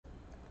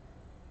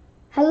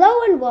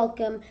Hello and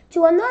welcome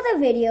to another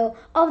video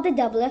of the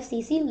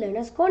WFCC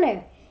Learner's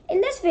Corner. In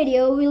this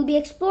video, we'll be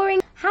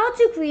exploring how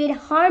to create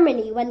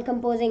harmony when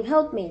composing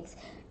helpmates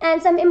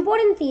and some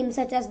important themes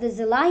such as the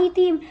Zilahi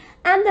theme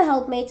and the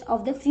helpmates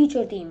of the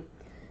future theme.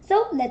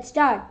 So let's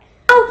start.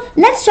 Now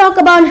let's talk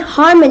about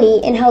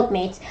harmony in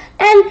helpmates.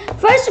 And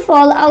first of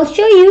all, I'll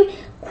show you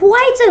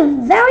quite a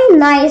very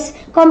nice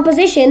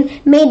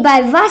composition made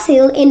by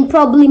Vasil in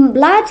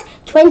Probleemblad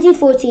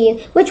 2014,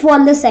 which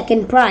won the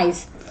second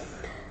prize.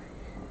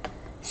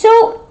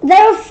 So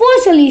there are 4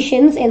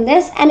 solutions in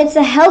this, and it's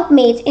a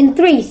helpmate in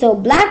 3. So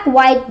black,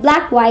 white,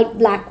 black, white,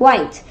 black,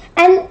 white.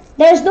 And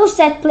there's no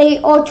set play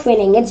or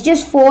twinning. It's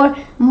just 4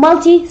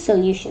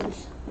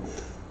 multi-solutions.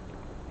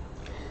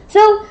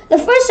 So the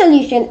first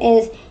solution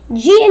is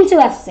G into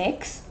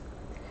F6,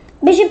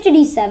 Bishop to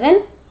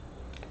D7,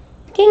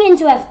 King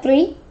into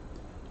F3,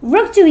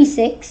 Rook to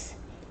E6,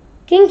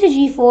 King to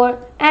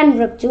G4, and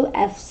Rook to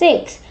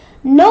F6.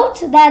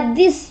 Note that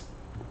this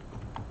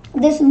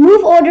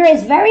move order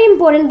is very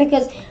important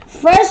because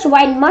first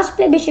white must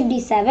play bishop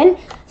d7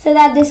 so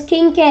that this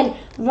king can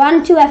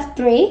run to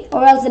f3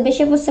 or else the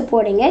bishop was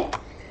supporting it,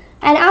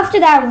 and after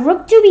that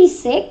rook to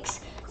b6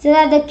 so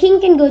that the king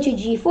can go to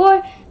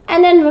g4,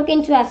 and then rook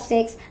into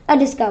f6, a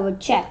discovered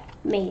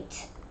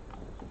checkmate.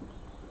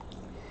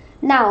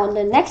 Now on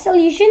the next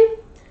solution,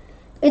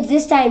 it's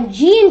this time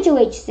g into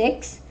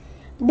h6,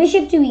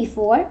 bishop to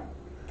e4,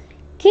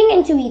 king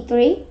into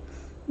e3,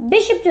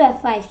 bishop to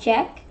f5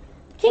 check,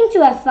 King to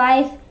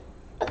F5,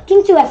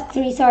 King to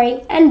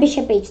F3, and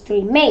Bishop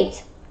H3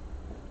 mate.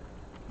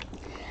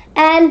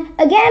 And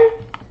again,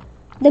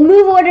 the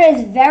move order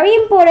is very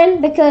important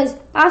because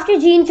after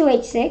G into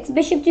H6,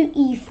 Bishop to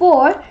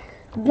E4,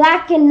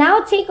 Black can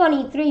now take on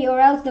E3 or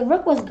else the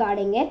Rook was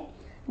guarding it.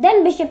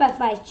 Then Bishop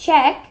F5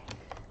 check.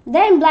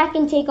 Then Black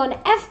can take on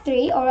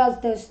F3 or else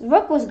the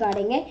Rook was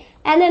guarding it.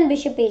 And then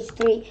Bishop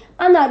H3,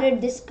 another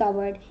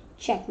discovered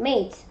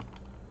checkmate.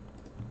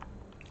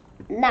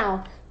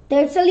 Now,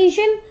 third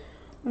solution,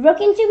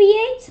 rook into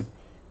e8,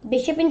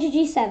 bishop into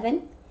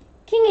g7,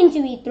 king into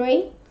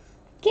e3,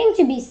 king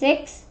to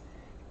b6,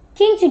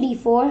 king to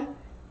d4,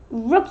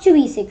 rook to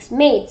e6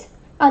 mate.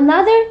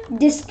 Another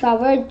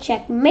discovered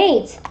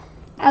checkmate.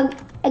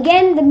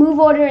 Again, the move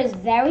order is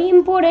very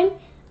important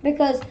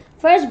because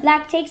first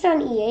black takes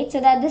on e8 so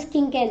that this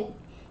king can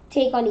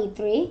take on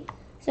e3.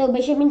 So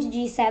bishop into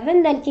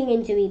g7, then king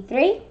into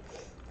e3,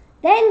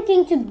 then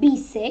king to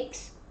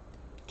b6,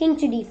 king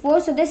to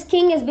d4, so this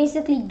king is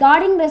basically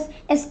guarding this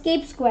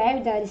escape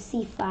square, that is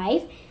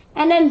c5,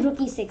 and then rook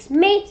e6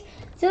 mate,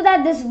 so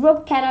that this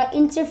rook cannot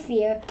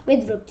interfere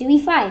with rook to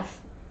e5.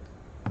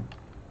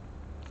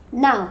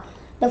 Now,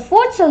 the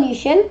fourth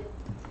solution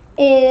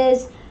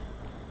is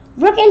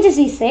rook into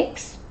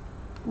c6,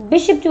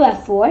 bishop to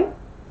f4,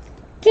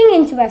 king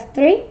into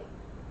f3,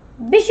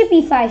 bishop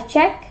e5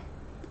 check,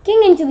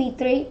 king into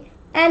e3,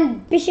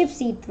 and bishop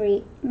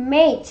c3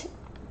 mate.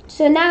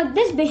 So now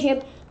this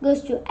bishop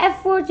goes to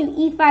f4 to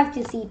e5 to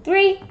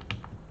c3.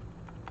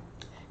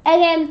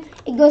 Again,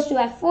 it goes to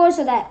f4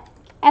 so that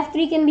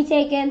f3 can be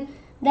taken.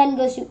 Then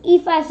goes to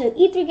e5 so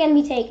e3 can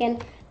be taken.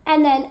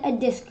 And then a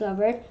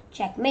discovered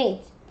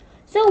checkmate.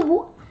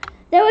 So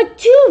there were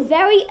 2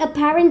 very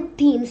apparent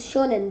themes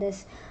shown in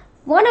this.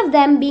 One of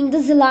them being the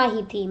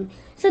Zilahi theme.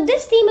 So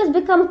this theme has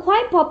become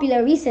quite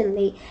popular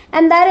recently.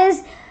 And that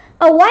is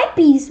a white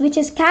piece which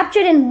is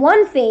captured in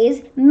one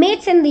phase,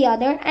 mates in the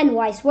other, and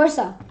vice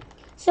versa.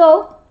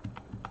 So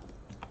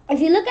if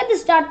you look at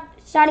the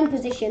starting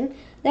position,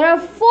 there are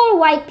 4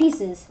 white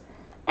pieces,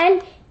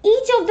 and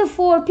each of the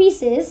 4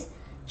 pieces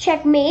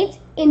checkmate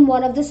in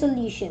one of the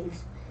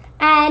solutions.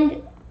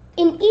 And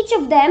in each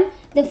of them,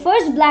 the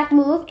first black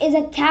move is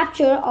a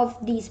capture of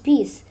these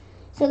pieces.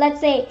 So let's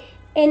say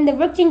in the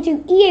rook into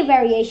e8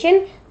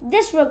 variation,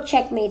 this rook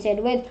checkmated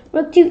with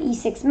rook to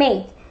e6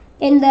 mate.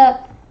 In the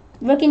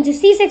rook into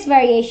c6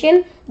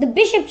 variation, the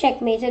bishop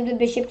checkmated with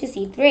bishop to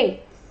c3.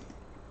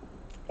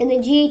 In the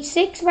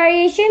gh6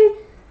 variation,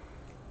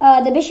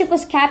 the bishop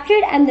was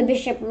captured and the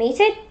bishop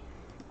mated.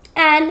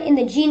 And in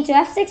the G into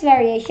F6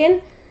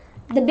 variation,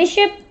 the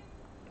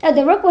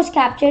rook was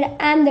captured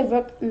and the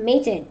rook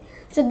mated.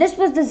 So this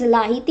was the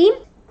Zilahi theme.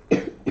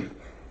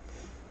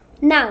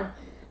 Now,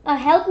 a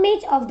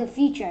helpmate of the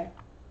future.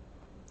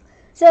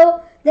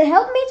 So the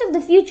helpmate of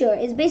the future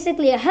is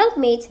basically a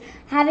helpmate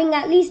having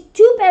at least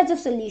 2 pairs of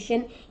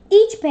solution,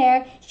 each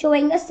pair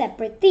showing a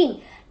separate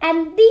theme.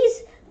 And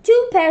these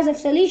 2 pairs of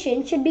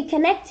solutions should be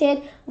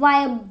connected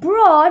via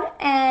broad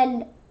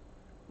and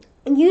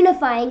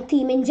unifying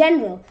theme in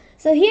general.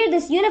 So here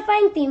this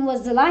unifying theme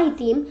was Zilahi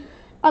theme,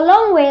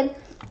 along with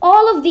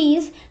all of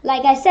these,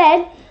 like I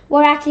said,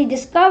 were actually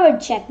discovered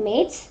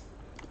checkmates.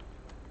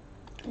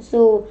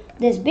 So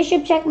this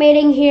bishop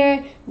checkmating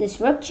here,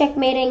 this rook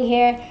checkmating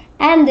here,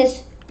 and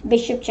this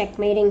bishop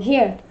checkmating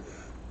here.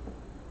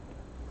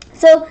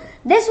 So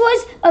this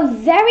was a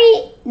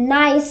very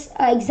nice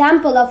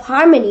example of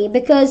harmony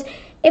because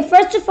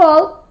first of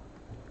all,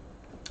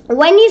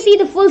 when you see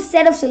the full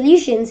set of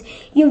solutions,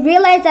 you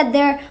realize that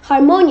they're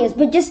harmonious.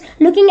 But just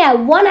looking at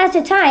one at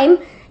a time,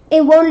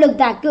 it won't look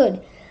that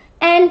good.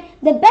 And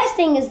the best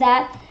thing is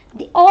that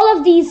all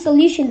of these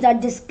solutions are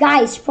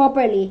disguised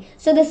properly.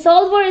 So the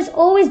solver is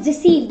always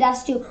deceived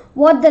as to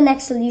what the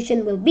next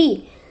solution will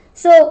be.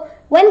 So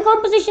when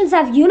compositions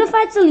have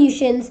unified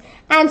solutions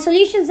and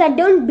solutions that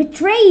don't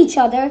betray each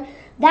other,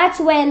 that's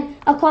when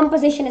a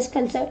composition is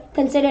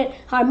considered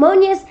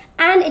harmonious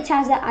and it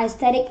has an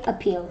aesthetic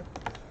appeal.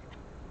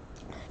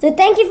 So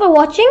thank you for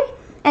watching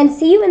and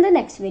see you in the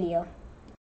next video.